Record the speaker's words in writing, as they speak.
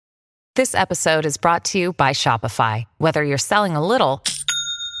This episode is brought to you by Shopify. Whether you're selling a little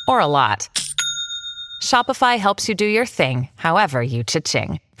or a lot, Shopify helps you do your thing, however you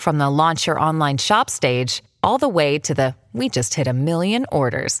cha-ching. From the launch your online shop stage, all the way to the we just hit 1 million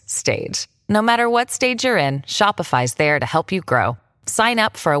orders stage. No matter what stage you're in, Shopify's there to help you grow. Sign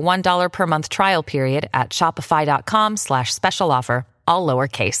up for a $1 per month trial period at shopify.com/special offer, all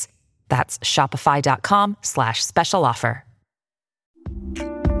lowercase. That's shopify.com/special offer.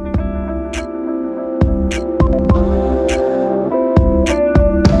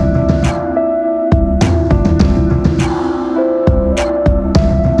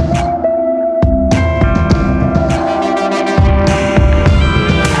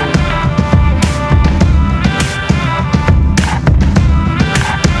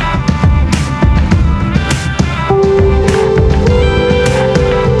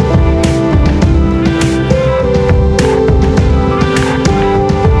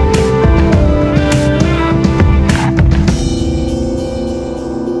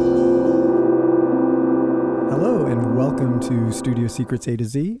 Studio Secrets A to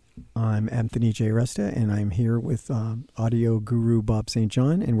Z. I'm Anthony J. Resta, and I'm here with audio guru Bob St.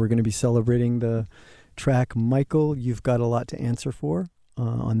 John, and we're going to be celebrating the track Michael, You've Got a Lot to Answer For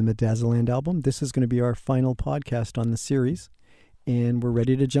on the Medazzaland album. This is going to be our final podcast on the series, and we're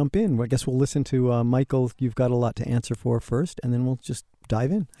ready to jump in. I guess we'll listen to Michael, You've Got a Lot to Answer For first, and then we'll just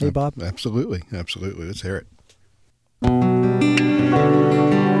dive in. Hey, Bob. Absolutely. Let's hear it.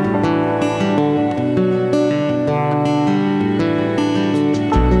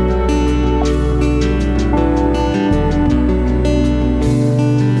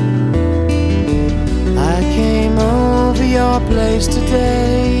 Your place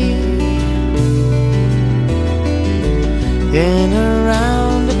today, in a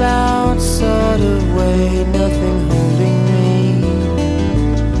roundabout sort of way, nothing holding me,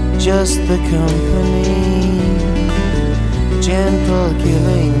 just the company, gentle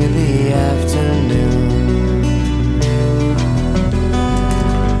killing of the afternoon.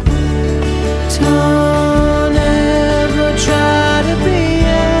 Don't ever try to be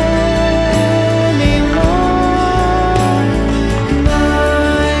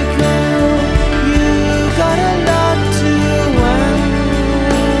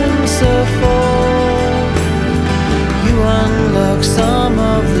some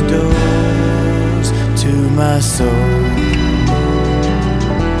of the doors to my soul.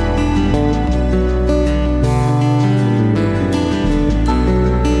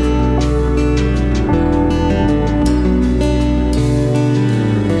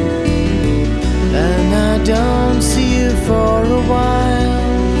 And I don't see you for a while.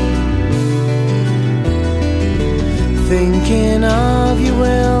 Thinking of you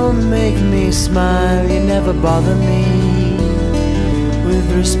will make me smile. You never bother me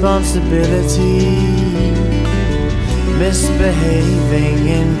with responsibility, misbehaving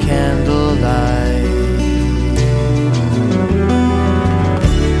in candlelight.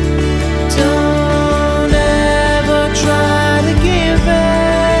 Don't ever try to give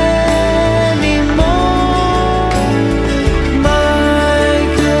any more,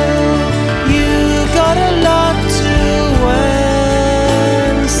 Michael. You got a lot to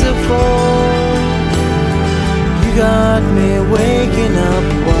answer for. You got me waking up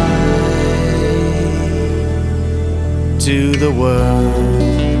wide to the world.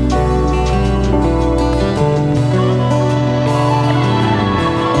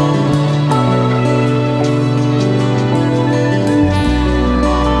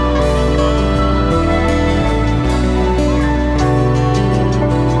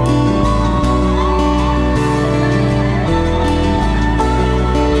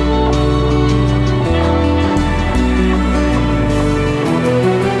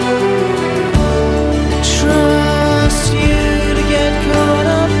 Trust you to get caught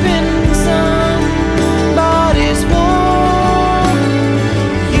up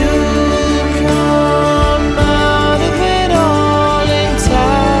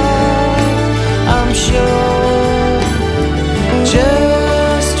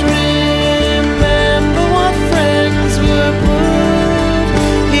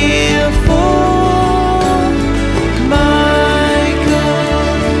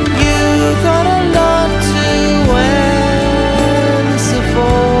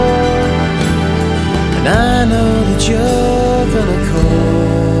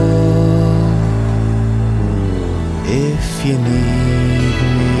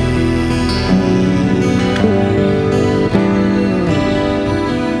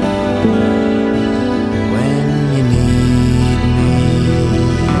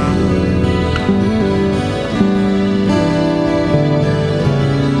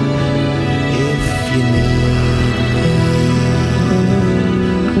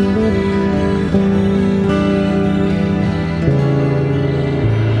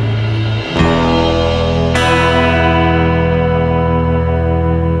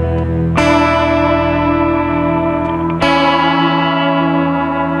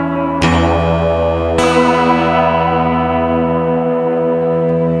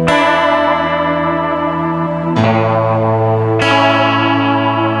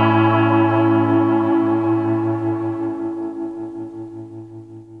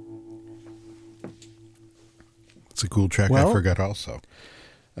cool track Well, I forgot also.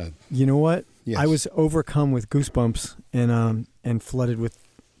 You know what? Yes. I was overcome with goosebumps and flooded with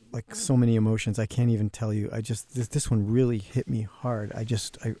like so many emotions. I can't even tell you. This one really hit me hard. I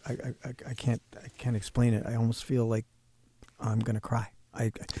can't explain it. I almost feel like I'm gonna cry.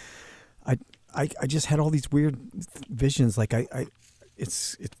 I just had all these weird visions. Like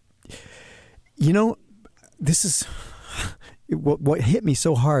this is what hit me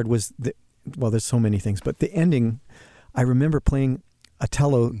so hard was there's so many things, but the ending. I remember playing a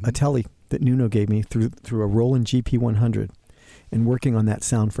telly that Nuno gave me through a Roland GP100 and working on that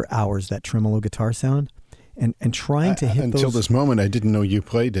sound for hours, that tremolo guitar sound, and trying to hit until this moment, I didn't know you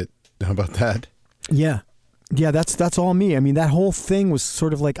played it. How about that? Yeah, that's all me. I mean, that whole thing was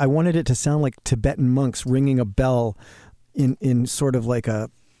sort of like I wanted it to sound like Tibetan monks ringing a bell in sort of like a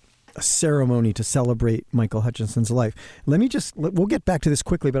ceremony to celebrate Michael Hutchinson's life. We'll get back to this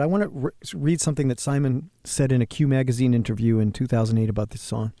quickly, but I want to read something that Simon said in a Q Magazine interview in 2008 about this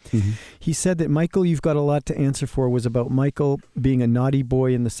song. Mm-hmm. He said that Michael, You've Got a Lot to Answer For was about Michael being a naughty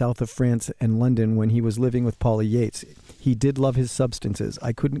boy in the south of France and London when he was living with Paula Yates. He did love his substances.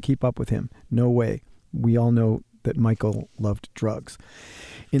 I couldn't keep up with him. No way. We all know that Michael loved drugs.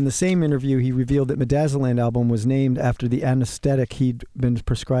 In the same interview, he revealed that Medazzaland album was named after the anesthetic he'd been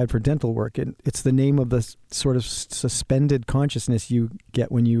prescribed for dental work. And it's the name of the sort of suspended consciousness you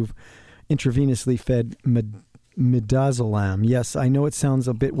get when you've intravenously fed Medazzaland. Yes, I know it sounds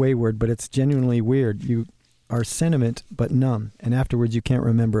a bit wayward, but it's genuinely weird. You are sentiment but numb, and afterwards you can't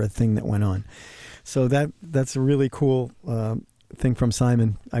remember a thing that went on. So that's a really cool thing from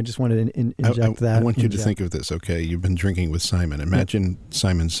Simon. I just wanted to inject that. I want you to think of this, okay? You've been drinking with Simon. Imagine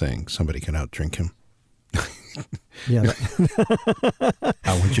Simon saying somebody can outdrink him. Yeah.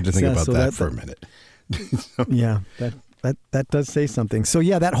 I want you to think about that for a minute. Yeah, that does say something. So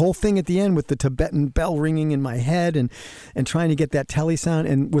yeah, that whole thing at the end with the Tibetan bell ringing in my head and trying to get that telly sound,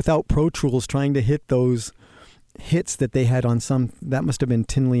 and without Pro Tools trying to hit those hits that they had on some, that must have been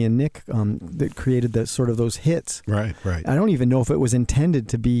Tinley and Nick that created the sort of those hits. Right. I don't even know if it was intended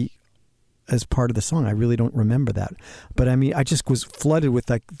to be as part of the song. I really don't remember that. But I mean, I just was flooded with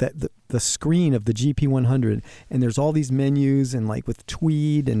like the screen of the GP100, and there's all these menus and like with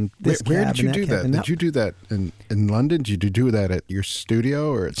Tweed and this. Where did you do that? Did you do that in London? Did you do that at your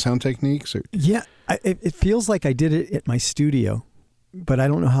studio or at Sound Techniques? Or? Yeah, it feels like I did it at my studio. But I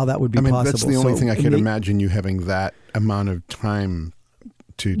don't know how that would be possible. That's the only thing I could imagine, you having that amount of time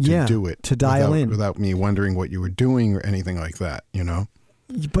to do it. To dial in. Without me wondering what you were doing or anything like that, you know?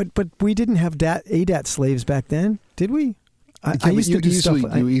 But we didn't have ADAT slaves back then, did we? I used to do stuff.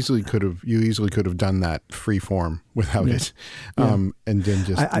 You easily could have done that free form without it, and then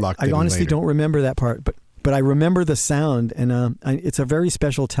just locked it in. I honestly later. don't remember that part, but I remember the sound, and it's a very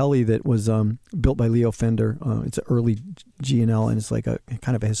special telly that was built by Leo Fender. It's an early G&L, and it's like a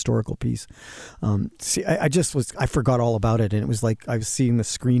kind of a historical piece. I forgot all about it, and it was like I was seeing the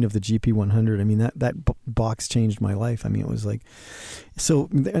screen of the GP100. I mean, that box changed my life. I mean, it was like, so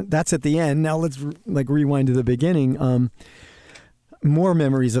that's at the end. Now let's rewind to the beginning. More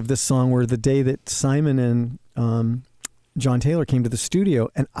memories of this song were the day that Simon and John Taylor came to the studio,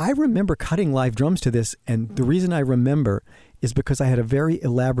 and I remember cutting live drums to this, and the reason I remember is because I had a very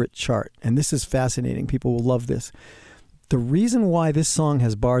elaborate chart, and this is fascinating. People will love this. The reason why this song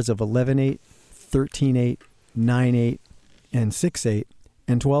has bars of 11/8, 13/8, 9/8, and 6/8,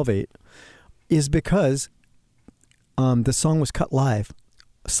 and 12/8 is because the song was cut live.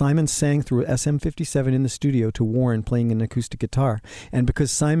 Simon sang through SM57 in the studio to Warren playing an acoustic guitar, and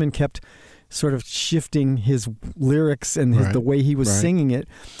because Simon kept sort of shifting his lyrics and the way he was singing it,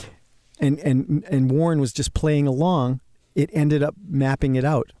 and Warren was just playing along, it ended up mapping it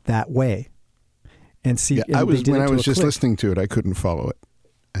out that way. And see, when I was just listening to it, I couldn't follow it,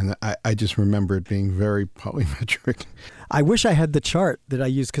 and I just remember it being very polymetric. I wish I had the chart that I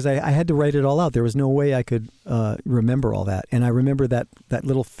used, because I had to write it all out. There was no way I could remember all that. And I remember that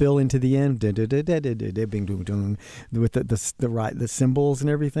little fill into the end, with the cymbals and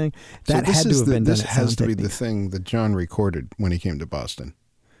everything. That had to have been done. This has to be the thing that John recorded when he came to Boston.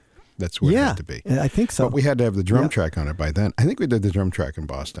 That's what it had to be. I think so. But we had to have the drum track on it by then. I think we did the drum track in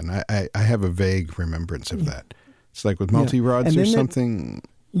Boston. I have a vague remembrance of that. It's like with multi-rods or something.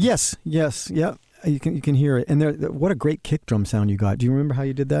 Yes, yeah. You can hear it. And what a great kick drum sound you got. Do you remember how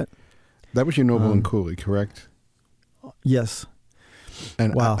you did that? That was your Noble and Cooley, correct? Yes.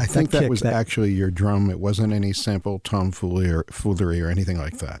 And wow, I think that was actually your drum. It wasn't any sample tomfoolery or anything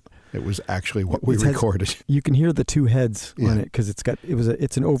like that. It was actually what we recorded. You can hear the two heads on it, because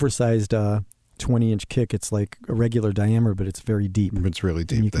it's an oversized 20-inch kick. It's like a regular diameter, but it's very deep. It's really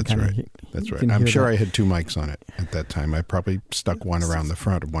deep. That's right. That's right. I'm sure I had 2 mics on it at that time. I probably stuck one around the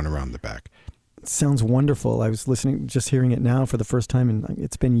front and one around the back. It sounds wonderful. I was just hearing it now for the first time, and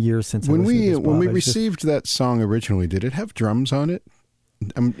it's been years since I listened to this, Bob. When we received that song originally, did it have drums on it?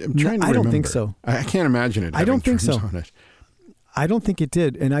 I'm trying to remember. I don't think so. I can't imagine it having drums on it. I don't think it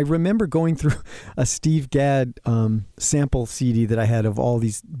did. And I remember going through a Steve Gadd sample CD that I had of all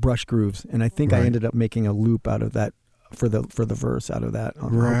these brush grooves, and I think I ended up making a loop out of that for the verse out of that. I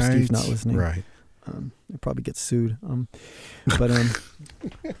hope Steve's not listening. Right. I probably get sued.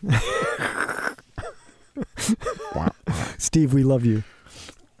 Steve, we love you.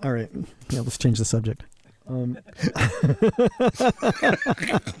 All right. Yeah, let's change the subject.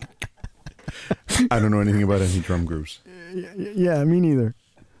 I don't know anything about any drum grooves. Yeah, me neither.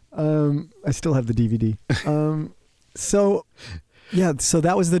 I still have the DVD. So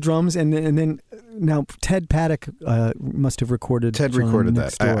that was the drums, and then now Ted Paddock must have recorded. Ted John recorded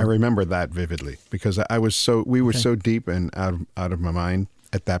Next that. Door. I remember that vividly because we were so deep and out of my mind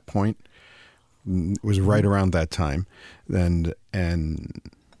at that point. It was right around that time, and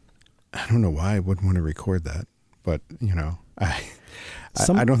I don't know why I wouldn't want to record that, but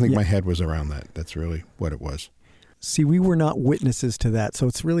I don't think my head was around that. That's really what it was. See, we were not witnesses to that, so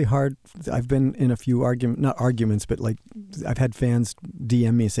it's really hard. I've been in a few not arguments, but like I've had fans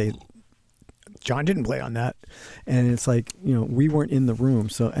DM me and say, John didn't play on that. And it's like, we weren't in the room.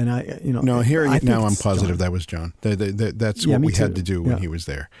 So, and No, hearing it now, I'm positive that was John. That's what we had to do when he was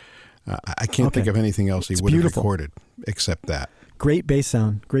there. I can't think of anything else he would have recorded except that. Great bass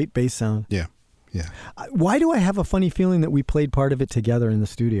sound. Yeah. Yeah. Why do I have a funny feeling that we played part of it together in the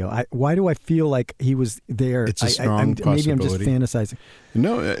studio? Why do I feel like he was there? It's a strong possibility. Maybe I'm just fantasizing.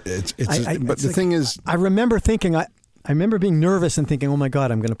 No, but the thing is, I remember thinking, I remember being nervous and thinking, oh my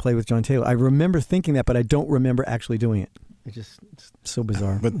God, I'm going to play with John Taylor. I remember thinking that, but I don't remember actually doing it. It's so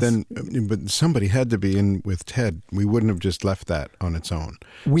bizarre. But somebody had to be in with Ted. We wouldn't have just left that on its own.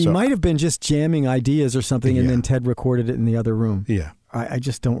 We might have been just jamming ideas or something, and then Ted recorded it in the other room. Yeah. I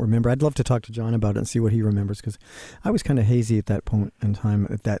just don't remember. I'd love to talk to John about it and see what he remembers, because I was kind of hazy at that point in time,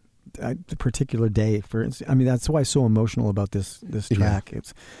 at that particular day. That's why I'm so emotional about this track. Yeah.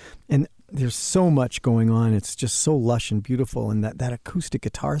 And there's so much going on. It's just so lush and beautiful, and that acoustic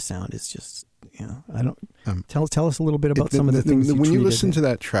guitar sound is just. I don't. Tell us a little bit about some of the things. When you listen to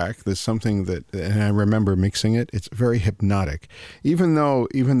that track, there's something that, and I remember mixing it. It's very hypnotic, even though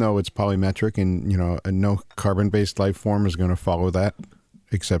it's polymetric, and no carbon-based life form is going to follow that,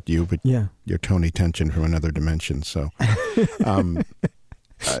 except you. But you're Tony Tension from another dimension. So,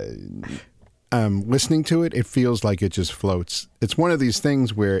 listening to it, it feels like it just floats. It's one of these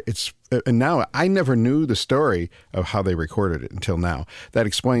things where and now I never knew the story of how they recorded it until now. That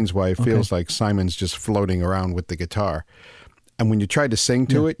explains why it feels like Simon's just floating around with the guitar. And when you try to sing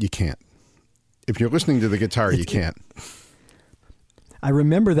to it, you can't. If you're listening to the guitar, you can't. I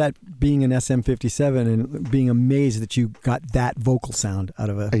remember that being an SM57 and being amazed that you got that vocal sound out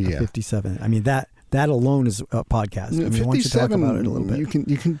of a 57. I mean, that alone is a podcast. I mean, why don't you talk about it a little bit?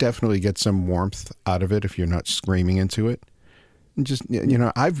 You can definitely get some warmth out of it if you're not screaming into it. And just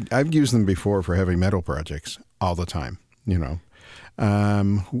I've used them before for heavy metal projects all the time. Who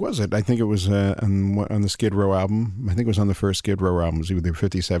was it? I think it was on the Skid Row album. I think it was on the first Skid Row album. It was either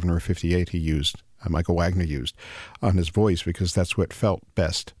 57 or 58. He used Michael Wagner used on his voice because that's what felt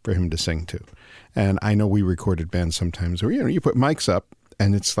best for him to sing to. And I know we recorded bands sometimes where you put mics up.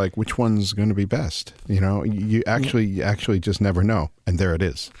 And it's like, which one's going to be best? You actually just never know. And there it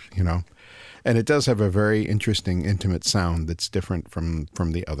is, And it does have a very interesting, intimate sound that's different from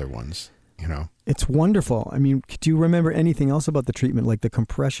the other ones, It's wonderful. I mean, do you remember anything else about the treatment, like the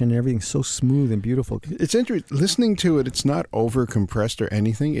compression and everything, so smooth and beautiful? It's interesting. Listening to it, it's not over-compressed or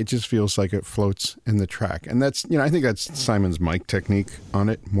anything. It just feels like it floats in the track. And that's, I think that's Simon's mic technique on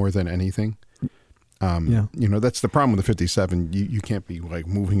it more than anything. That's the problem with the 57. You can't be like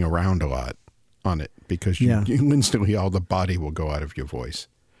moving around a lot on it because you instantly all the body will go out of your voice.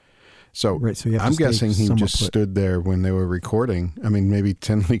 So I'm guessing he just stood there when they were recording. I mean, maybe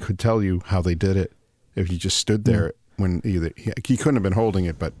Tinley could tell you how they did it if he just stood there when either he couldn't have been holding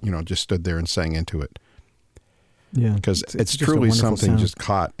it, but just stood there and sang into it. Yeah, because it's truly something sound. Just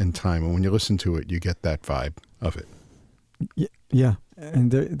caught in time, and when you listen to it, you get that vibe of it. Yeah.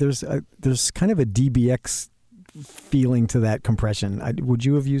 And there's kind of a DBX feeling to that compression. Would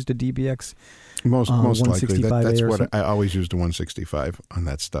you have used a DBX? Most likely. That's what I always used a 165 on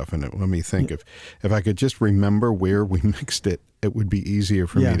that stuff. And let me think, if I could just remember where we mixed it, it would be easier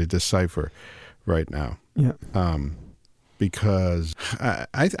for me to decipher right now. Yeah. because I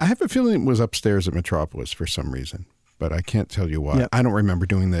have a feeling it was upstairs at Metropolis for some reason, but I can't tell you why. Yep. I don't remember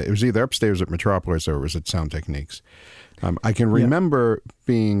doing that. It was either upstairs at Metropolis or it was at Sound Techniques. I can remember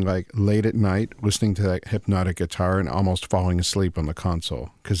being like late at night listening to that hypnotic guitar and almost falling asleep on the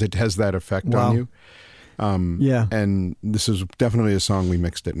console because it has that effect on you. And this is definitely a song we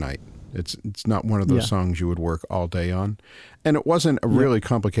mixed at night. It's not one of those songs you would work all day on. And it wasn't a really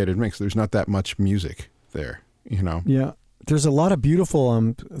complicated mix. There's not that much music there, you know? Yeah. There's a lot of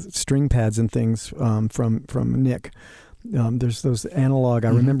beautiful string pads and things from Nick. There's those analog. I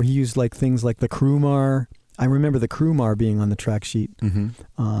remember he used like things like the Krumar. I remember the Krumar being on the track sheet.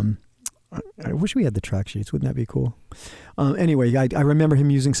 I wish we had the track sheets. Wouldn't that be cool? Anyway, I remember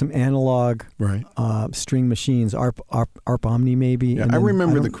him using some analog string machines, ARP Omni maybe. Yeah, I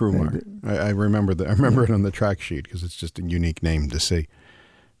remember the Krumar. I remember it on the track sheet because it's just a unique name to see.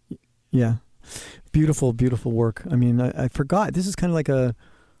 Yeah. Beautiful, beautiful work. I mean, I forgot. This is kind of like a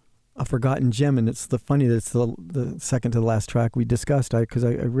forgotten gem, and it's funny that it's the second to the last track we discussed. Because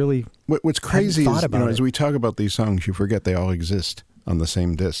I really what's crazy is as we talk about these songs, you forget they all exist on the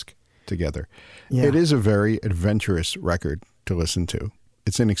same disc together. Yeah. It is a very adventurous record to listen to.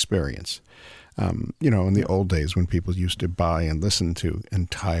 It's an experience. In the old days when people used to buy and listen to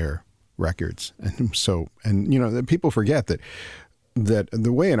entire records, and people forget that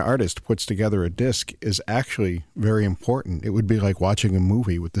the way an artist puts together a disc is actually very important. It would be like watching a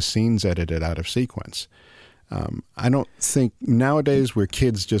movie with the scenes edited out of sequence. I don't think nowadays where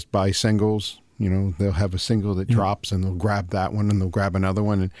kids just buy singles, they'll have a single that drops and they'll grab that one and they'll grab another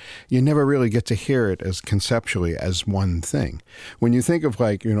one. And you never really get to hear it as conceptually as one thing. When you think of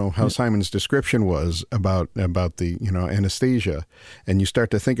how Simon's description was about the, anesthesia, and you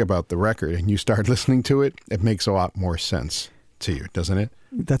start to think about the record and you start listening to it, it makes a lot more sense to you, doesn't it?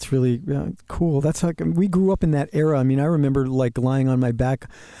 That's really cool. That's like we grew up in that era. I mean, I remember like lying on my back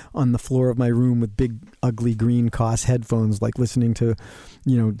on the floor of my room with big, ugly green Koss headphones, like listening to,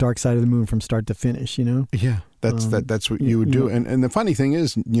 Dark Side of the Moon from start to finish. Yeah, that's what you would do. And the funny thing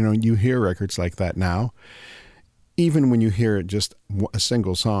is, you hear records like that now, even when you hear just a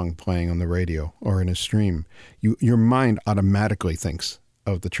single song playing on the radio or in a stream, your mind automatically thinks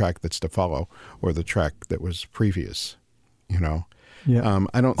of the track that's to follow or the track that was previous. I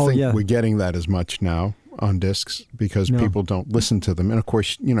don't think we're getting that as much now on discs because people don't listen to them. And of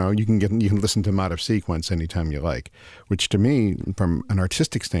course, you can listen to them out of sequence anytime you like, which to me, from an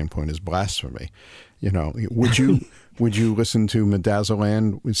artistic standpoint, is blasphemy. Would you listen to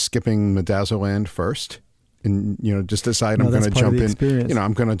Medazzaland, skipping Medazzaland first, and just decide I'm going to jump in?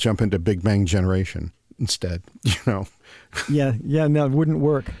 I'm going to jump into Big Bang Generation instead. Yeah, no, it wouldn't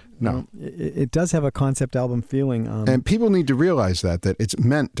work. No. It does have a concept album feeling. And people need to realize that it's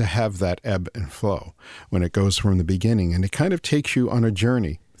meant to have that ebb and flow when it goes from the beginning. And it kind of takes you on a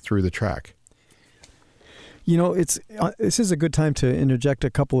journey through the track. This is a good time to interject a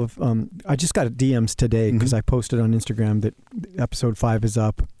couple of... I just got DMs today because I posted on Instagram that episode 5 is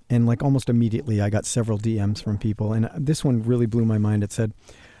up. And like almost immediately I got several DMs from people. And this one really blew my mind. It said,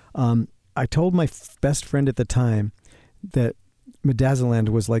 I told my best friend at the time that Medazzaland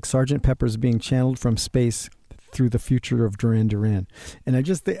was like Sgt. Pepper's being channeled from space through the future of Duran Duran. And I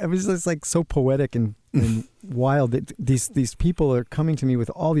was just like so poetic and wild that these people are coming to me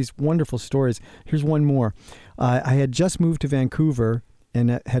with all these wonderful stories. Here's one more. I had just moved to Vancouver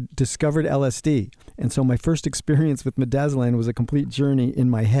and had discovered LSD. And so my first experience with Medazzaland was a complete journey in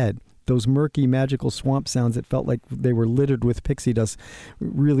my head. Those murky, magical swamp sounds that felt like they were littered with pixie dust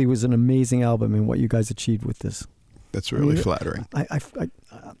really was an amazing album, and what you guys achieved with this. That's really flattering. I've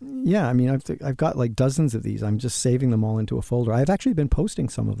got like dozens of these. I'm just saving them all into a folder. I've actually been posting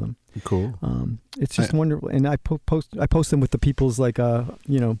some of them. Cool. It's just wonderful, and I post them with the people's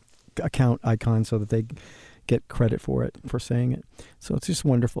account icon so that they get credit for saying it. So it's just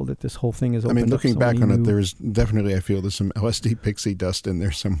wonderful that this whole thing is opened. Looking back on it, there's definitely, I feel there's some LSD pixie dust in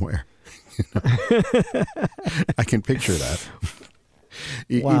there somewhere. I can picture that.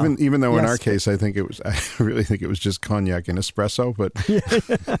 Wow. Even though in our case, I really think it was just cognac and espresso. But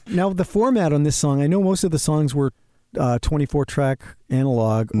now the format on this song, I know most of the songs were 24-track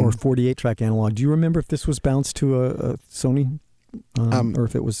analog or 48-track analog. Do you remember if this was bounced to a Sony, or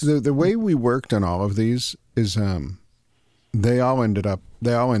if it was the way we worked on all of these is they all ended up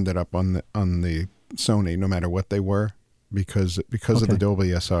on the Sony, no matter what they were, because of the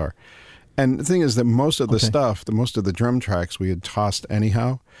Dolby SR. And the thing is that most of the stuff, most of the drum tracks we had tossed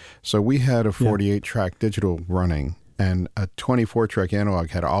anyhow. So we had a 48-track digital running, and a 24-track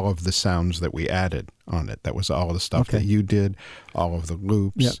analog had all of the sounds that we added on it. That was all the stuff that you did, all of the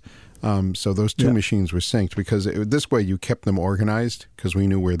loops. So those two machines were synced because this way you kept them organized because we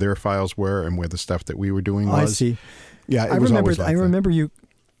knew where their files were and where the stuff that we were doing was. I see. Yeah, it was always like that. I remember you.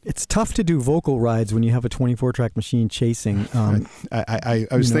 It's tough to do vocal rides when you have a 24-track machine chasing. I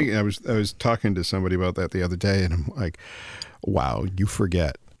was thinking. I was talking to somebody about that the other day, and I'm like, "Wow, you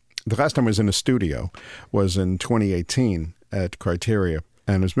forget." The last time I was in a studio was in 2018 at Criteria,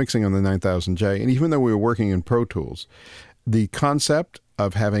 and I was mixing on the 9000J. And even though we were working in Pro Tools, the concept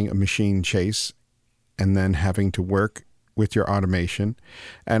of having a machine chase and then having to work with your automation,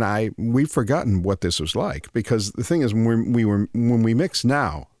 and we've forgotten what this was like, because the thing is, when we mix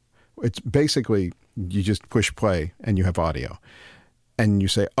now, it's basically you just push play and you have audio. And you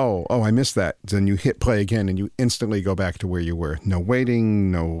say, oh, I missed that. Then you hit play again and you instantly go back to where you were. No waiting,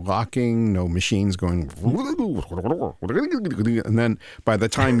 no locking, no machines going. And then by the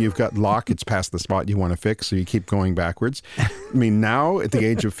time you've got lock, it's past the spot you want to fix. So you keep going backwards. I mean, now at the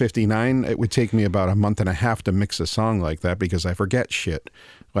age of 59, it would take me about a month and a half to mix a song like that because I forget shit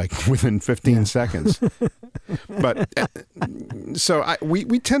like within 15 seconds. But so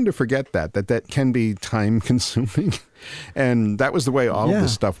we tend to forget that can be time consuming. And that was the way all of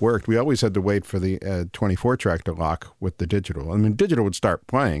this stuff worked. We always had to wait for the 24-track to lock with the digital. I mean, digital would start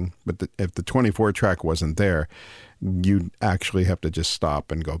playing, but if the 24-track wasn't there, you'd actually have to just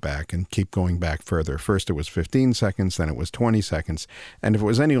stop and go back and keep going back further. First it was 15 seconds, then it was 20 seconds. And if it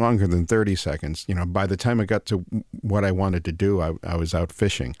was any longer than 30 seconds, by the time I got to what I wanted to do, I was out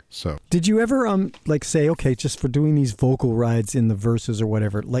fishing. So did you ever say, okay, just for doing these vocal rides in the verses or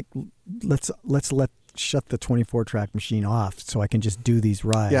whatever, like let's shut the 24-track machine off so I can just do these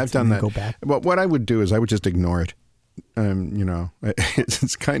rides? Yeah, I've done that. Go back. Well, what I would do is I would just ignore it.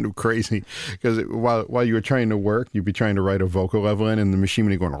 It's kind of crazy because while you were trying to work, you'd be trying to write a vocal level in, and the machine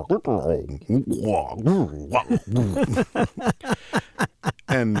would be going,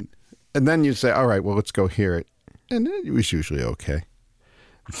 and then you'd say, all right, well, let's go hear it, and it was usually okay.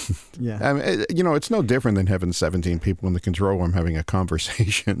 Yeah. I mean, it's no different than having 17 people in the control room having a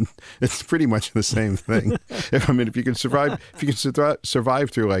conversation. It's pretty much the same thing. If you can survive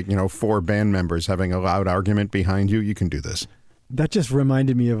through 4 band members having a loud argument behind you, you can do this. That just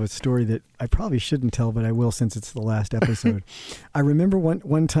reminded me of a story that I probably shouldn't tell, but I will since it's the last episode. I remember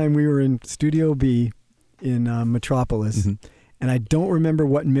one time we were in Studio B in Metropolis, and I don't remember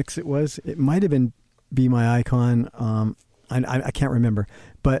what mix it was. It might have been Be My Icon. I can't remember.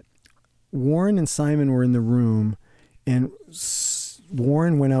 But Warren and Simon were in the room, and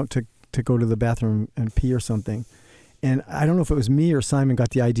Warren went out to go to the bathroom and pee or something. And I don't know if it was me or Simon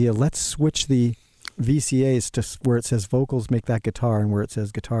got the idea, let's switch the VCAs to where it says vocals, make that guitar, and where it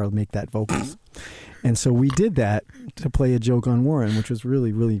says guitar, make that vocals. And so we did that to play a joke on Warren, which was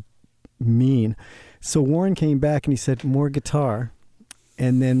really, really mean. So Warren came back and he said, more guitar.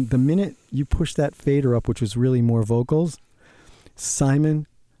 And then the minute you push that fader up, which was really more vocals, Simon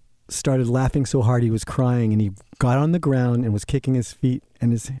started laughing so hard he was crying, and he got on the ground and was kicking his feet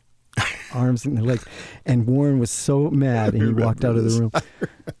and his arms and legs. And Warren was so mad, and he walked out of the room.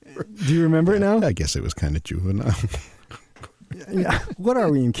 Do you remember it now? I guess it was kind of juvenile. Yeah. What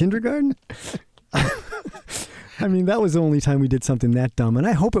are we, in kindergarten? I mean, that was the only time we did something that dumb, and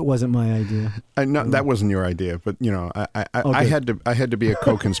I hope it wasn't my idea. That wasn't your idea, but I had to be a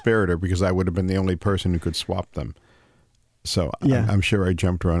co-conspirator because I would have been the only person who could swap them. So I'm sure I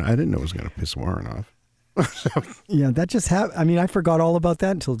jumped around. I didn't know it was going to piss Warren off. Yeah, that just happened. I mean, I forgot all about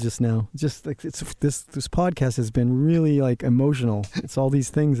that until just now. Just like this podcast has been really like emotional. It's all these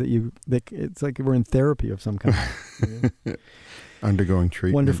things that it's like we're in therapy of some kind. Yeah. Undergoing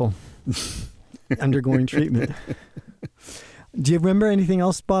treatment. Wonderful. Undergoing treatment. Do you remember anything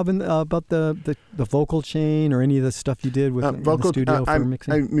else, Bob, about the vocal chain or any of the stuff you did with in the studio for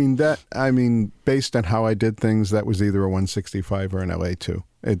mixing? I mean, based on how I did things, that was either a 165 or an LA2.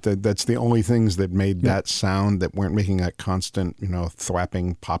 That's the only things that made that sound, that weren't making that constant,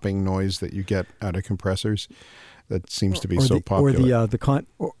 thwapping, popping noise that you get out of compressors. That seems to be so popular.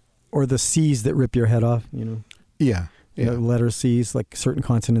 Or the C's that rip your head off. Yeah. The letter C's, like certain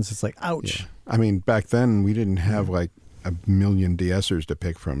consonants, it's like ouch. Yeah. I mean, back then we didn't have like a million de-essers to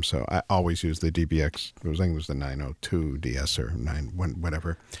pick from, so I always used the DBX. I think it was the 902 de-esser,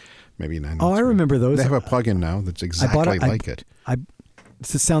 whatever, maybe 903. Oh, I remember those. They have a plug-in now that's exactly like it. It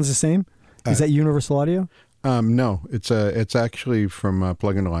sounds the same. Is that Universal Audio? No, it's actually from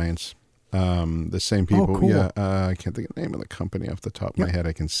Plug-in Alliance. The same people. Oh, cool. Yeah, I can't think of the name of the company off the top of my head.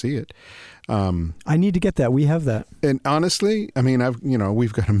 I can see it. I need to get that. We have that. And honestly, I mean,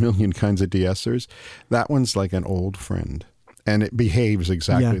 we've got a million kinds of de-essers. That one's like an old friend. And it behaves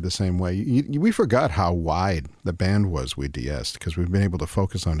exactly the same way. We forgot how wide the band was with DS because we've been able to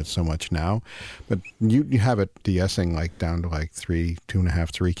focus on it so much now. But you have it DSing like down to like 2.5,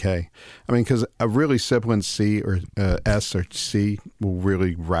 3K. I mean, because a really sibilant C or S or C will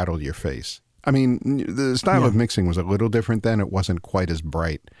really rattle your face. I mean, the style of mixing was a little different then. It wasn't quite as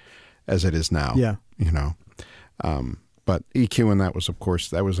bright as it is now. Yeah. You know. But EQ and that was, of course,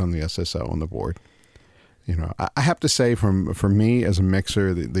 that was on the SSL on the board. You know, I have to say, for me as a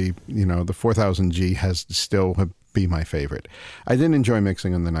mixer, the 4000G has to still be my favorite. I didn't enjoy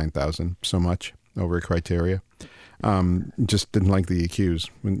mixing on the 9000 so much over Criteria. Just didn't like the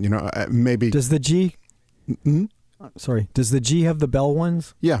EQs. You know, maybe does the G? Sorry, does the G have the bell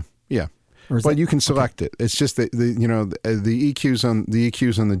ones? Yeah. But you can select it. It's just that the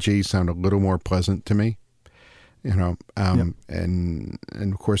EQs on the G sound a little more pleasant to me. You know, and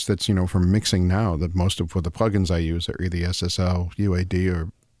of course that's, you know, for mixing now, that most of the plugins I use are either SSL,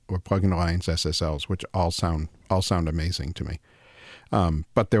 UAD, or Plugin Alliance SSLs, which all sound amazing to me.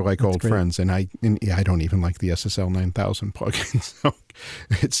 But they're like that's old friends, and I don't even like the SSL 9000 plugin. So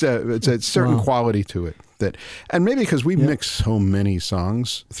it's a certain quality to it that, and maybe because we mix so many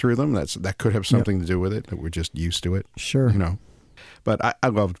songs through them, that could have something to do with it, that we're just used to it. Sure, you know. But I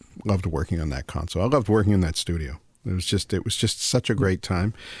loved working on that console. I loved working in that studio. It was just such a great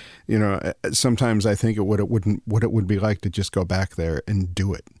time. You know, sometimes I think what it would be like to just go back there and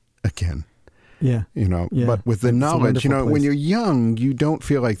do it again. Yeah. You know, but with the knowledge, you know, when you're young, you don't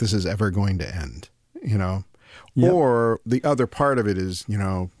feel like this is ever going to end, you know. Or the other part of it is, you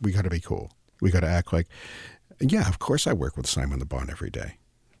know, we got to be cool. We got to act like, yeah, of course I work with Simon Le Bon every day.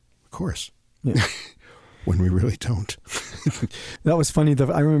 Of course. Yeah. When we really don't. That was funny.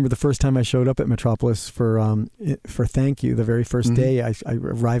 I remember the first time I showed up at Metropolis for Thank You, the very first day I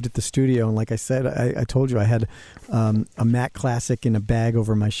arrived at the studio. And like I said, I told you I had a Mac Classic in a bag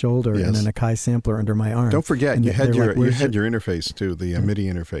over my shoulder and an Akai sampler under my arm. Don't forget, and you had your interface too, the MIDI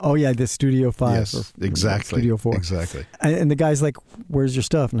interface. Oh yeah, the Studio 5. Yes, exactly. Studio 4. Exactly. And the guy's like, "Where's your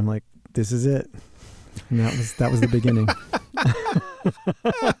stuff?" And I'm like, "This is it." And that was the beginning.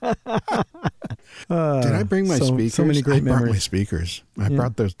 Did I bring my speakers? So many great memories. I brought my speakers. I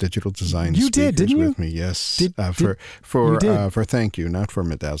brought those digital design you speakers did, didn't you? with me. Yes, for Thank You, not for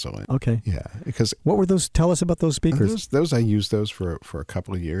Medazzaland. Okay. Yeah, because what were those? Tell us about those speakers. Those I used those for a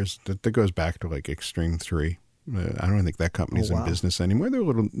couple of years. That goes back to like Extreme 3. I don't think that company's in business anymore. They're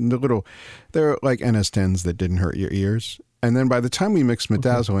like NS10s that didn't hurt your ears. And then by the time we mixed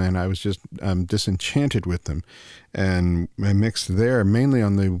Medazzaland, I was just disenchanted with them. And I mixed there mainly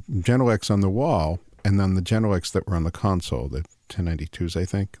on the Genelecs on the wall and then the Genelecs that were on the console, the 1092s, I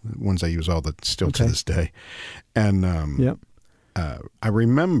think, the ones I use to this day. And I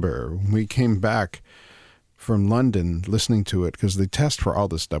remember when we came back from London listening to it, because the test for all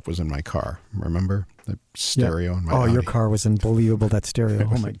this stuff was in my car, remember? The stereo in my Audi. Your car was unbelievable, that stereo.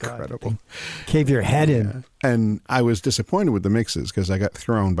 Oh my incredible. God. Cave your head in. And I was disappointed with the mixes because I got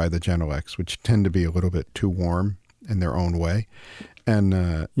thrown by the Genelecs, which tend to be a little bit too warm in their own way. And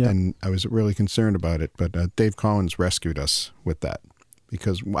I was really concerned about it. But Dave Collins rescued us with that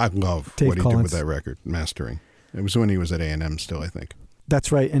because I love what he did with that record, mastering. It was when he was at A&M still, I think.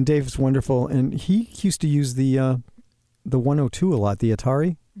 That's right. And Dave's wonderful. And he used to use the 102 a lot, the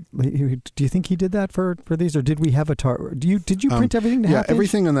Atari. Do you think he did that for these, or did we have Atari? Did you print everything to half-inch? Yeah,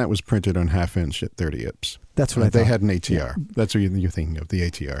 everything on that was printed on half-inch at 30 IPS. That's what I thought. They had an ATR. Yeah. That's what you're thinking of, the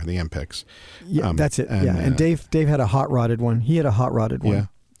ATR, the MPEX. Yeah, that's it. And Dave had a hot-rodded one. He had a hot-rodded one.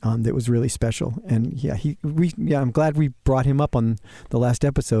 That was really special. And I'm glad we brought him up on the last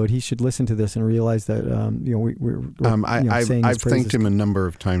episode. He should listen to this and realize that I've thanked him a number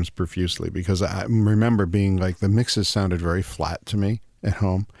of times profusely because I remember being like, the mixes sounded very flat to me at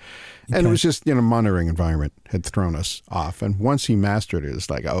home. And it was just, monitoring environment had thrown us off. And once he mastered it, it's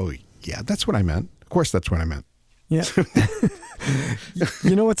like, oh yeah, that's what I meant. Of course that's what I meant. Yeah.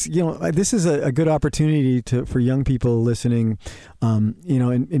 This is a good opportunity for young people listening,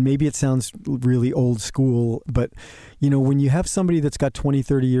 and maybe it sounds really old school, but, when you have somebody that's got 20,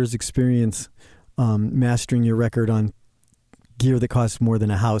 30 years experience mastering your record on gear that costs more than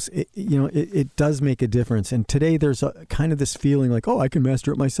a house, it does make a difference. And today there's a kind of this feeling like, I can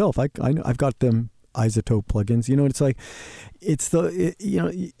master it myself. I've got them isotope plugins.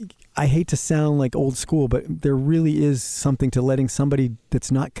 I hate to sound like old school, but there really is something to letting somebody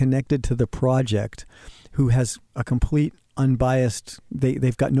that's not connected to the project, who has a complete unbiased,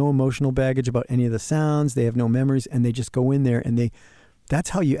 they've got no emotional baggage about any of the sounds, they have no memories, and they just go in there and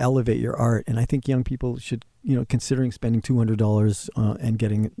that's how you elevate your art. And I think young people should considering spending $200 and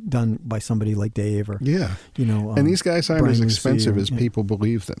getting it done by somebody like Dave or and these guys aren't Brian as Lucy expensive or- as people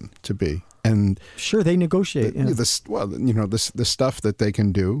believe them to be. And Sure, they negotiate. the stuff that they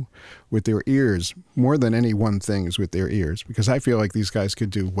can do with their ears, more than any one thing, is with their ears, because I feel like these guys could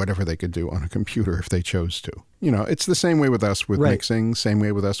do whatever they could do on a computer if they chose to. It's the same way with us with Right. mixing, same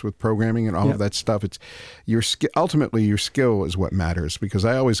way with us with programming and all of that stuff. It's ultimately your skill is what matters, because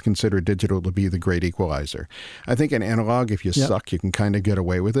I always consider digital to be the great equalizer. I think in analog, if you suck, you can kind of get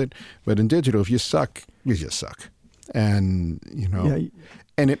away with it, but in digital, if you suck, you just suck. And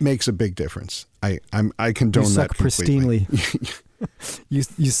and it makes a big difference. I condone You suck that completely.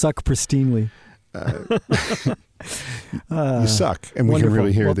 pristinely. you suck pristinely. You suck, and we can wonderful.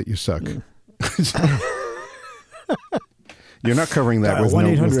 really hear Well, that you suck. You're not covering that with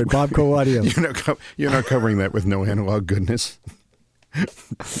 1-800 Bobco Audio. You're not covering that with no analog goodness.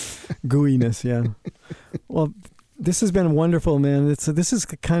 Gooiness, yeah. Well, this has been wonderful, man. It's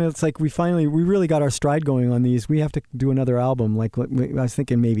like we really got our stride going on these. We have to do another album. Like I was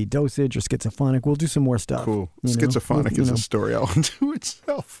thinking maybe Dosage or Schizophonic. We'll do some more stuff. Cool. Schizophonic is a story all unto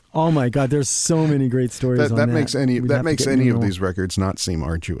itself. Oh my God, there's so many great stories on that. Makes any We'd have to makes get any new of these records not seem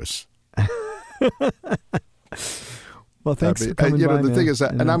arduous. Well, thanks for coming by, the thing is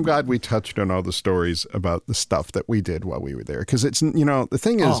that, man. and I'm glad we touched on all the stories about the stuff that we did while we were there, because it's the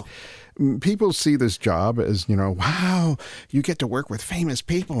thing is, people see this job as wow, you get to work with famous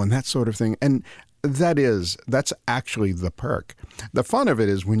people and that sort of thing, and that's actually the perk. The fun of it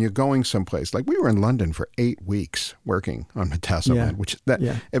is when you're going someplace, like we were in London for 8 weeks working on Medazzaland,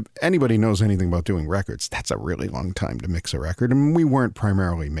 if anybody knows anything about doing records, that's a really long time to mix a record. I mean, we weren't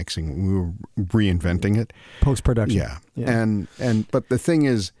primarily mixing, we were reinventing it. Post-production. Yeah. But the thing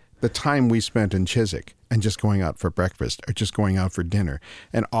is, the time we spent in Chiswick and just going out for breakfast or just going out for dinner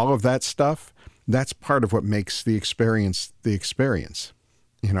and all of that stuff, that's part of what makes the experience,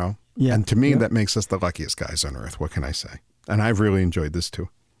 Yeah. And to me, that makes us the luckiest guys on earth. What can I say? And I've really enjoyed this too.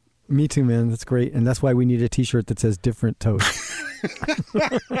 Me too, man. That's great. And that's why we need a t-shirt that says different toast.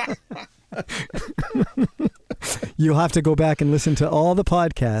 You'll have to go back and listen to all the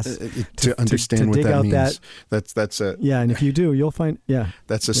podcasts to understand what dig that out means. That, that's a and if you do, you'll find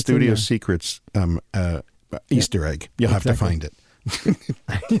that's a Studio Secrets Easter egg. You'll have to find it.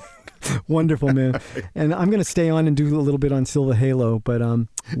 Wonderful, man. And I'm going to stay on and do a little bit on Silva Halo, but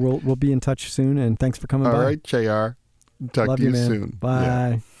we'll be in touch soon. And thanks for coming by. All right, JR. Talk Love to you man. soon. Bye.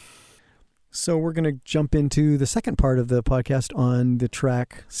 Yeah. So we're going to jump into the second part of the podcast on the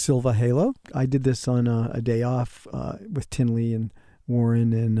track Silva Halo. I did this on a day off with Tinley and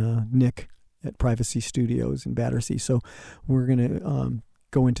Warren and Nick at Privacy Studios in Battersea. So we're going to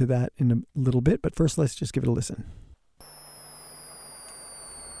go into that in a little bit. But first, let's just give it a listen.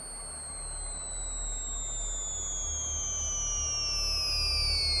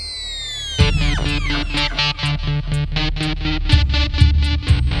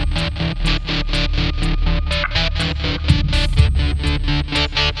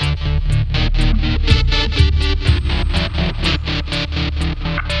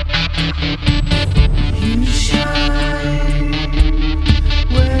 You shine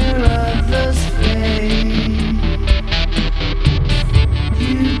where others fade.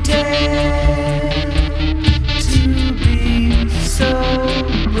 You dare to be so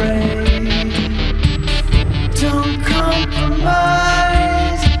brave. Don't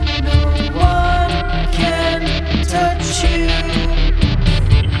compromise. No one can touch you.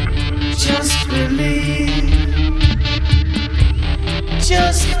 Just believe.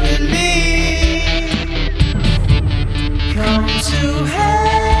 Just believe. Come to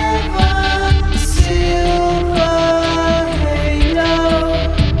heaven, Silva Halo.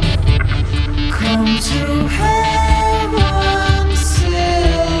 Come to heaven,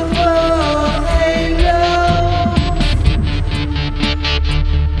 Silva Halo.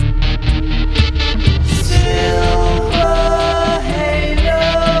 Silva Halo.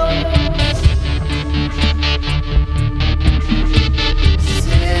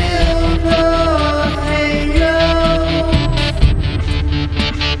 Silva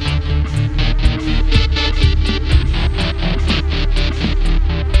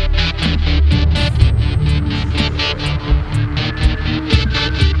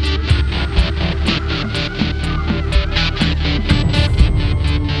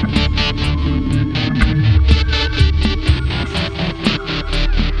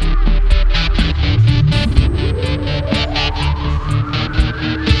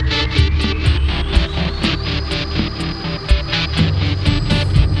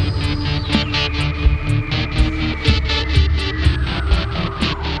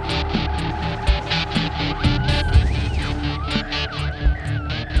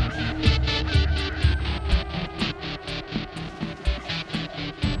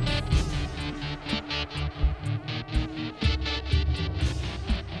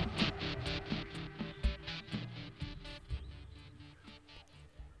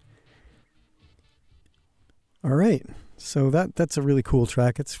All right. So that's a really cool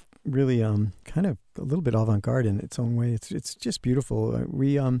track. It's really kind of a little bit avant-garde in its own way. It's just beautiful.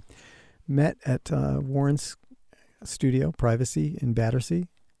 We met at Warren's studio, Privacy, in Battersea.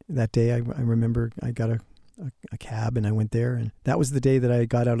 That day, I remember I got a cab and I went there, and that was the day that I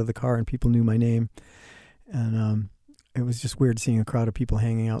got out of the car and people knew my name. And it was just weird seeing a crowd of people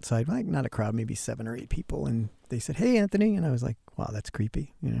hanging outside. Like, not a crowd, maybe 7 or 8 people. And they said, "Hey, Anthony." And I was like, wow, that's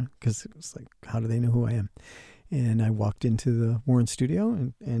creepy, because it was like, how do they know who I am? And I walked into the Warren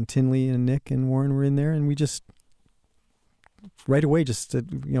studio, and Tinley and Nick and Warren were in there, and we just right away just said,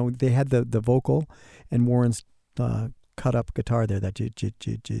 they had the vocal and Warren's cut up guitar there, that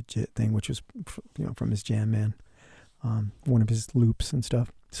jit thing, which was from his Jam Man, one of his loops and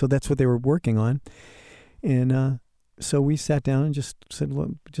stuff. So that's what they were working on, and so we sat down and just said,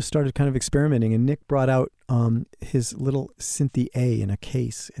 well, just started kind of experimenting. And Nick brought out his little Synthi A in a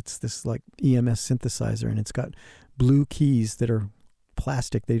case. It's this like EMS synthesizer, and it's got blue keys that are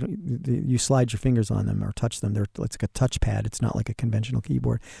plastic. You slide your fingers on them or touch them. It's like a touchpad. It's not like a conventional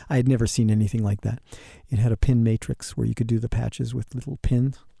keyboard. I had never seen anything like that. It had a pin matrix where you could do the patches with little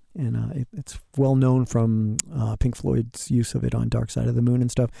pins. And it's well known from Pink Floyd's use of it on Dark Side of the Moon and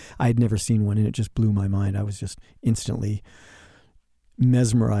stuff. I had never seen one, and it just blew my mind. I was just instantly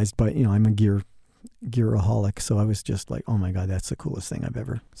mesmerized by, I'm a gearaholic, so I was just like, oh my God, that's the coolest thing I've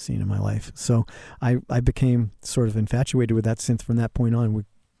ever seen in my life. So I became sort of infatuated with that synth from that point on. We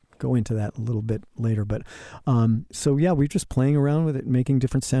go into that a little bit later, but so yeah, we were just playing around with it, making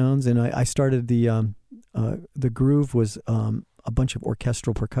different sounds, and I started the groove was a bunch of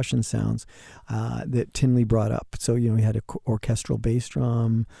orchestral percussion sounds that Tinley brought up. So, he had an orchestral bass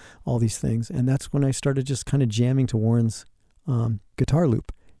drum, all these things. And that's when I started just kind of jamming to Warren's guitar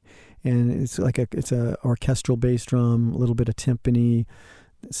loop. And it's like it's a orchestral bass drum, a little bit of timpani,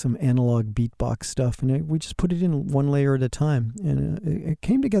 some analog beatbox stuff. And we just put it in one layer at a time. And it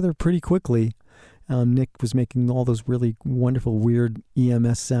came together pretty quickly. Nick was making all those really wonderful, weird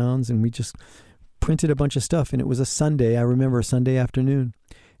EMS sounds, and we just printed a bunch of stuff. And it was a Sunday. I remember a Sunday afternoon,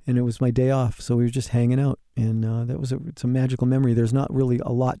 and it was my day off, so we were just hanging out, and it's a magical memory. There's not really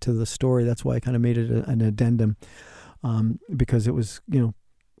a lot to the story. That's why I kind of made it an addendum, because it was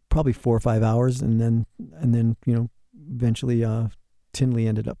probably 4 or 5 hours, and then eventually Tinley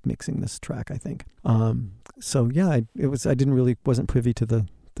ended up mixing this track, I think. So yeah, I wasn't privy to the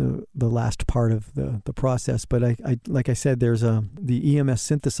last part of the process, but I like I said, there's the EMS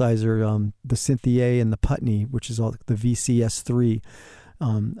synthesizer, the Synthi A and the Putney, which is all the VCS3.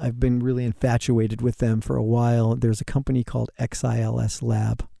 I've been really infatuated with them for a while. There's a company called XILS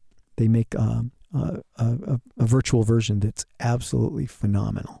Lab. They make a virtual version that's absolutely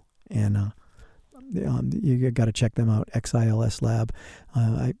phenomenal, and you got to check them out. XILS Lab.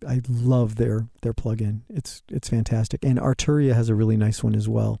 I love their plugin. It's fantastic. And Arturia has a really nice one as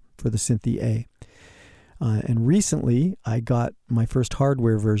well for the Synthi A. And recently, I got my first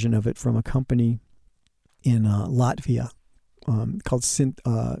hardware version of it from a company in Latvia called Synth.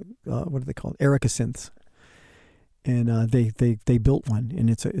 What are they called? Erica Synths. And they built one, and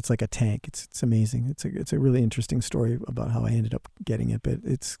it's like a tank. It's amazing. It's a really interesting story about how I ended up getting it. But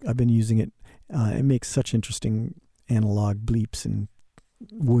I've been using it. It makes such interesting analog bleeps and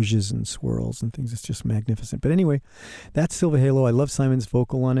whooshes and swirls and things. It's just magnificent. But anyway, that's Silva Halo. I love Simon's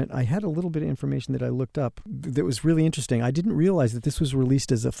vocal on it. I had a little bit of information that I looked up that was really interesting. I didn't realize that this was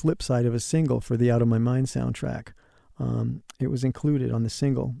released as a flip side of a single for the Out of My Mind soundtrack. It was included on the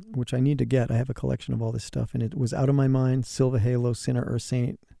single, which I need to get. I have a collection of all this stuff, and it was Out of My Mind, Silva Halo, Sinner or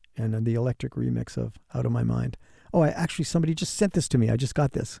Saint, and the electric remix of Out of My Mind. Oh, somebody just sent this to me. I just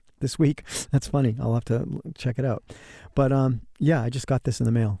got this week. That's funny. I'll have to check it out. But yeah, I just got this in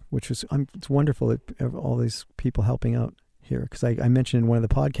the mail, which was it's wonderful that all these people helping out here, because I mentioned in one of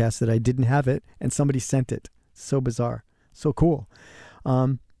the podcasts that I didn't have it, and somebody sent it. So bizarre, so cool.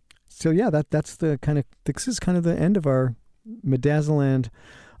 So yeah, that's this is kind of the end of our Medazzaland,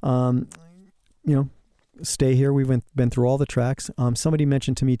 stay here. We've been through all the tracks. Somebody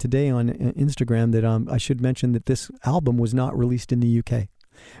mentioned to me today on Instagram that I should mention that this album was not released in the UK,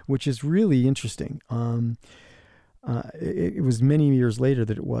 which is really interesting. It was many years later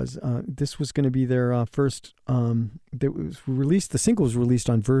that it was. This was going to be their first. That was released. The single was released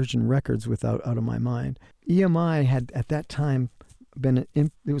on Virgin Records without Out of My Mind. EMI had at that time it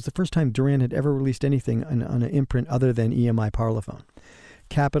was the first time Duran had ever released anything on an imprint other than EMI Parlophone.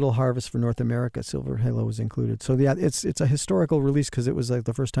 Capital Harvest for North America, Silver Halo was included. So yeah, it's a historical release because it was like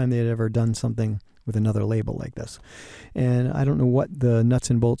the first time they had ever done something with another label like this. And I don't know what the nuts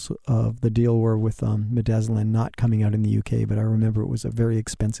and bolts of the deal were with Medazzaland not coming out in the UK, but I remember it was a very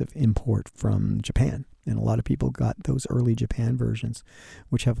expensive import from Japan. And a lot of people got those early Japan versions,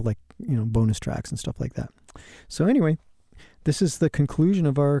 which have like, bonus tracks and stuff like that. So anyway, this is the conclusion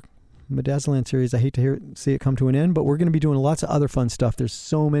of our Medazzaland series. I hate to see it come to an end, but we're going to be doing lots of other fun stuff. There's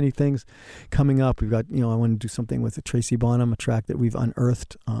so many things coming up. We've got, I want to do something with Tracy Bonham, a track that we've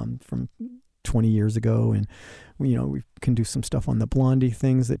unearthed from 20 years ago. And, we can do some stuff on the Blondie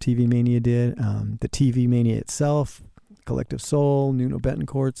things that TV Mania did, the TV Mania itself, Collective Soul, Nuno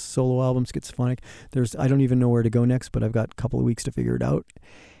Betancourt's solo album, Schizophonic. I don't even know where to go next, but I've got a couple of weeks to figure it out.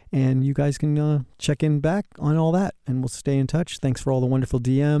 And you guys can check in back on all that, and we'll stay in touch. Thanks for all the wonderful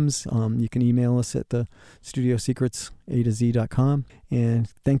DMs. You can email us at the studiosecrets@az.com. And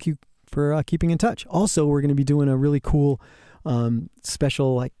thank you for keeping in touch. Also, we're going to be doing a really cool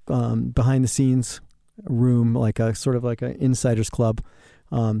special behind-the-scenes room, like a sort of like an insiders club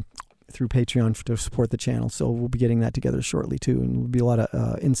through Patreon to support the channel. So we'll be getting that together shortly too, and there'll be a lot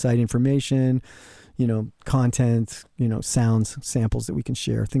of inside information, content, sounds, samples that we can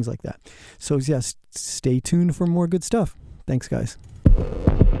share, things like that. So yes, stay tuned for more good stuff. Thanks, guys.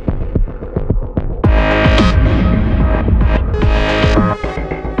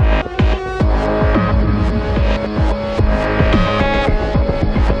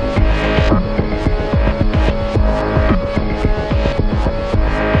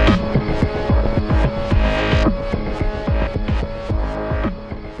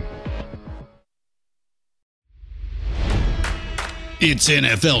 It's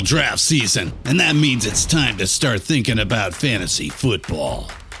NFL draft season, and that means it's time to start thinking about fantasy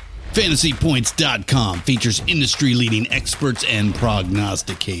football. FantasyPoints.com features industry-leading experts and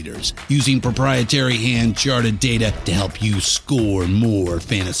prognosticators using proprietary hand-charted data to help you score more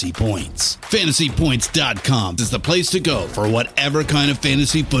fantasy points. FantasyPoints.com is the place to go for whatever kind of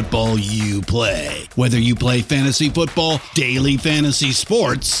fantasy football you play. Whether you play fantasy football, daily fantasy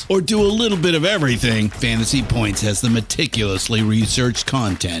sports, or do a little bit of everything, Fantasy Points has the meticulously researched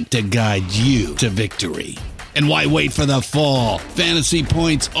content to guide you to victory. And why wait for the fall? Fantasy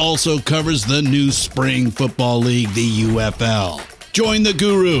Points also covers the new spring football league, the UFL. Join the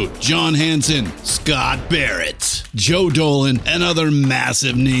guru, John Hansen, Scott Barrett, Joe Dolan, and other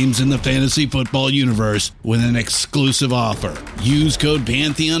massive names in the fantasy football universe with an exclusive offer. Use code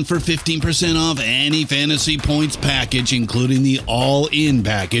Pantheon for 15% off any Fantasy Points package, including the all-in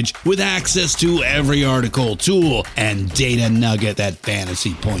package, with access to every article, tool, and data nugget that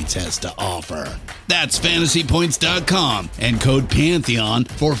Fantasy Points has to offer. That's FantasyPoints.com and code Pantheon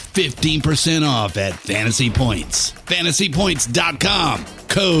for 15% off at Fantasy Points. FantasyPoints.com,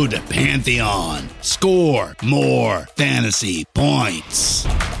 code Pantheon. Score more fantasy points.